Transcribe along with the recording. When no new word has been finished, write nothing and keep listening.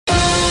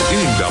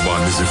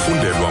Indaba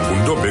nizifundelwa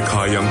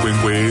nguNtombekhaya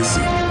Nkwenkwezi.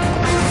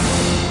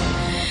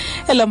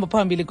 Elamba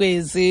phambili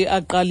kwezi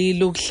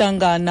aqalile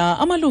ukuhlangana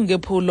amalungu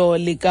ephulo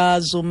lika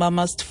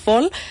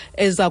ZumaMustFall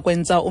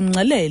ezakwenza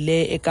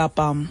umngcelele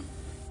eKapa.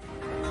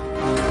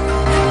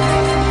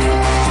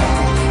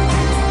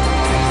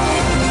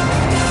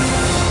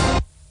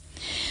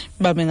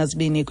 Babe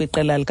ngazibini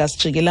kwiqela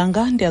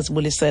likasijikilanga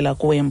ndiyazibulisela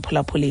kuwe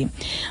mphulaphuli.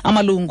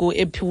 Amalungu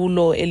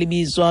ephulo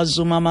elibizwa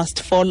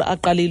ZumaMustFall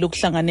aqalile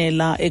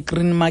ukuhlanganela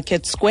eGreen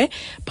Market Square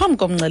phambi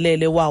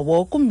komngcelele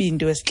wawo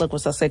kumbindi wesixeko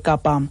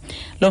saseKapa.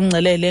 Lo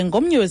mngcelele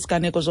ngomnye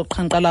weziganeko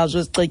zoqhankqalazo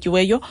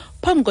ezicetyiweyo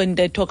phambi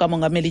kwentetho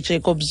kamongameli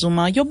Jacob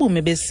Zuma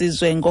yobume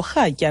besizwe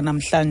ngorhatya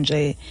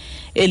namhlanje.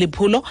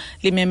 Eliphulo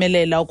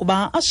limemelela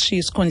ukuba ashiye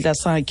isikhundla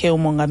sakhe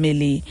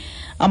umongameli.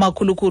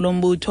 Amakhulukhulu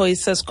ombutho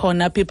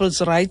iSeskhona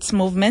People's Rights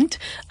Movement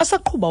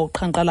asaqhuba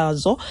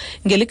uqhankqalazo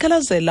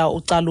ngelikhalazela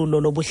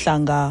ucalulo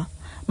lobuhlanga.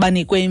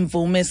 Banikwe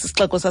imvume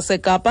esisixeko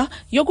saseKapa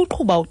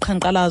yokuqhuba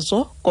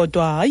uqhankqalazo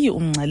kodwa hayi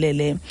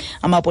umngcelele.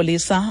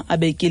 Amapolisa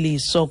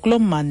abekiliso kulo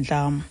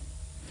mmandla.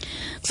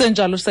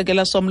 Kusenjalo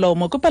usekela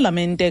somlomo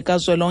kwipalamente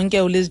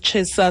kazwelonke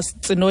uLizchesa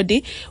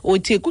Tsinodi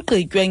uthi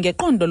kugqitywe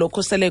ngeqondo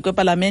lokhuseleko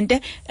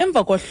kwepalamente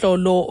emva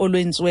kohlolo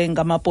olwenziwe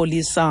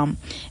ngamapolisa.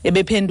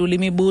 Ebephendula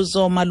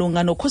imibuzo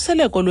malunga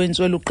nokhuseleko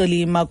olwenziwe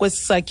luqilima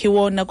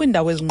kwesisakhiwo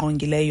nakwindawo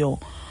ezingqongileyo.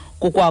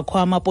 Kukwakho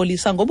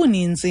amapolisa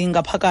ngobuninzi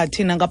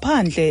ngaphakathi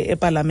nangaphandle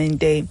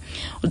epalamente.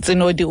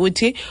 Utsinodi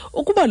uthi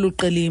ukuba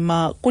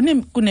luluqilima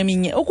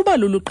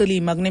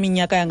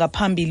kuneminyaka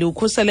yangaphambili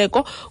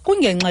ukhuseleko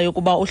kungenxa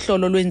yokuba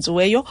uhlolo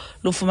lwenziweyo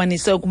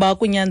lufumanise ukuba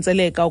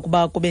kunyanzeleka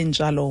ukuba kube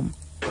njalo.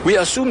 We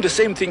assume the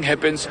same thing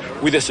happens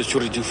with the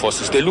security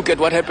forces. They look at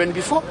what happened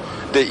before,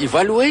 they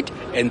evaluate,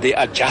 and they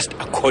adjust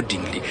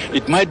accordingly.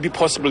 It might be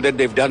possible that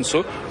they've done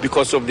so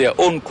because of their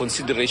own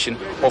consideration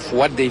of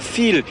what they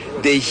feel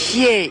they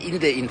hear in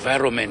the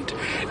environment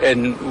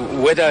and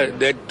whether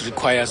that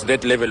requires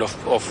that level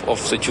of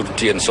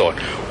security and so on.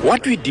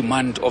 What we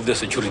demand of the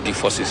security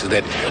forces is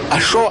that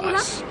assure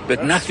us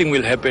that nothing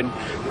will happen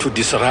to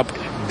disrupt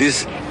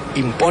this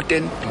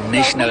important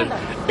national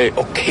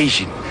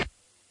occasion.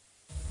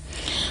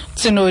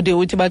 Tsinodi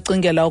uthi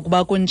bacingela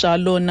ukuba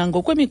kunjalo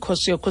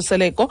nangokwemikhosi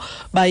yokhuseleko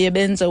baye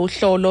benze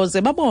uhlolo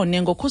ze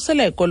babone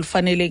ngokhuseleko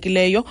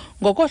olufanelekileyo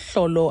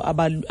ngokohlolo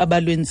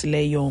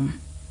abalwenzileyo.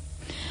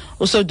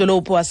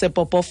 Usodolophu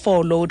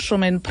wasePopofolo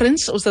uTruman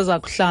Prince useza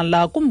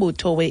kuhlala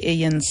kumbutho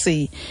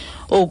we-ANC.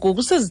 Oku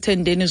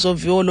kusezithendeni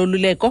zoviwo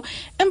oluleko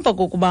emva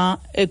kokuba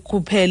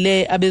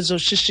ekhuphele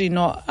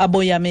abezoshishino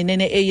aboyamene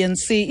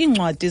ne-ANC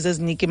incwadi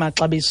zeziniki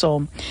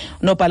maxabiso.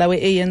 Unobhala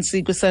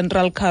we-ANC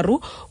kwiCentral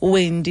Karoo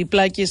uWendy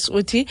Plakis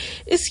uthi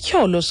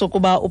isityholo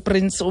sokuba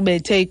uPrince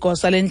ubethe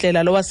igosa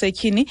lendlela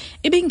lowasetyhini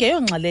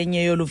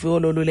ibingeyonxalenye yoluviwo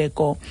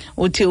oluleko.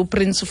 Uthi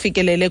uPrince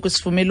ufikelele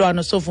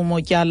kwisivumelwano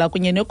sovumotyala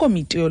kunye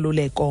nekomiti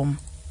yoluleko.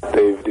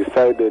 They've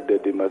decided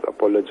that they must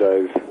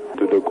apologize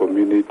to the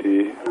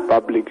community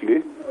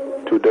publicly,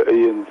 to the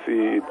ANC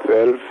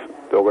itself,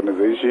 the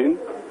organization,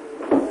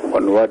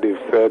 on what they've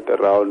said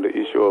around the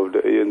issue of the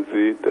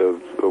ANC,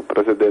 the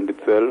president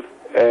itself,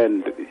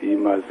 and he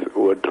must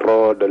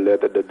withdraw the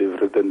letter that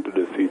they've written to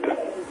the CETA.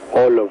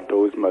 All of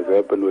those must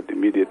happen with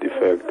immediate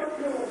effect,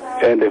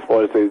 and they've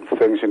also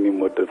sanctioned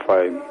him with a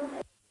fine.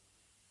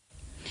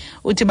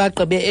 Uthi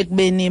bagqibe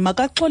ekubeni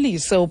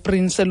makaxolise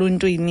uPrince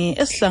eluntwini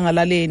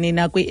esihlangalaleni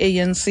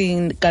nakwi-ANC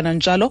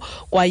kananjalo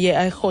kwaye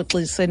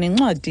ayirhoxise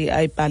nencwadi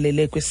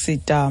ayibhalele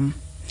kwisita.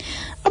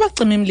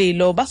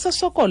 Abacimimlilo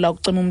basasokola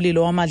ukucima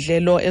umlilo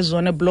wamadlelo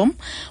eZonneblom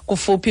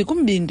kufuphi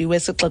kumbindi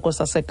wesixeko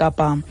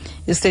saseKapa.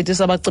 Isitethi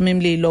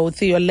sabacimimlilo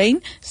uTheo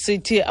Lane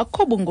sithi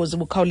akukho bungozi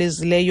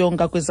bukhawulezileyo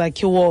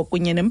ngakwizakhiwo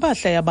kunye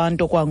nempahla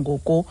yabantu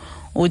kwangoku.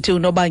 Uthi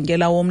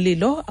unobangela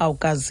womlilo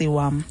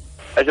awukaziwa.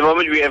 At the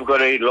moment, we have got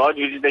a large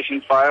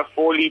vegetation fire,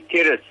 4-leaf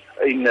terrace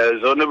in the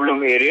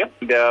Zonneblom area.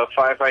 The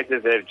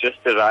firefighters have just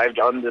arrived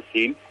on the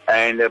scene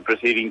and are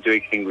proceeding to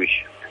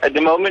extinguish. At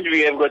the moment, we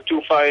have got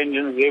 2 fire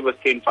engines there with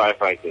 10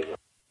 firefighters.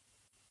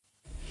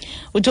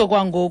 Utho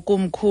kwangoku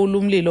umkhulu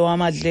umlilo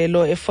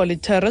wamadlelo eFolly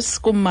Terrace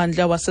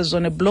kummandla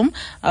waseZonneblom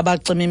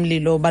abacima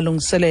imlilo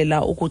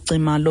balungiselela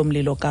ukucima lo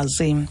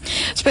mlilokazi.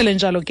 Siphele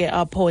njalo ke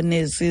apho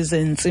nezi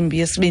zentsimbi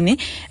yesibini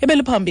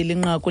ebeliphambili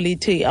inqaku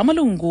lithi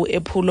amalungu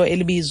ephulo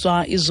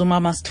elibizwa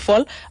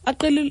iZumaMustFall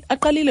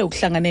aqalile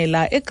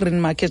ukuhlanganela eGreen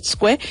Market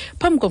Square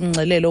phambi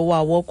komngcelele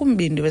wawo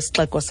kumbindi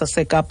wesixeko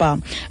saseKapa.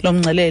 Lo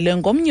mngcelele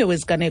ngomnye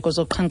weziganeko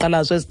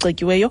zoqhankqalazo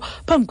ezicetyiweyo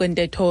phambi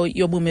kwentetho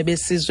yobume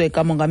besizwe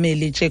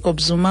kamongameli Jacob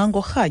Zuma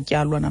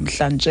ngorhatya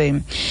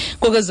namhlanje.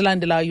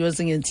 Kokezilandelayo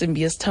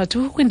zingentsimbi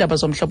yesithathu kwindaba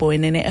zomhlobo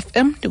wenene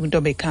FM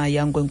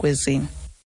ndinguNtombekhaya Nkwenkwezi.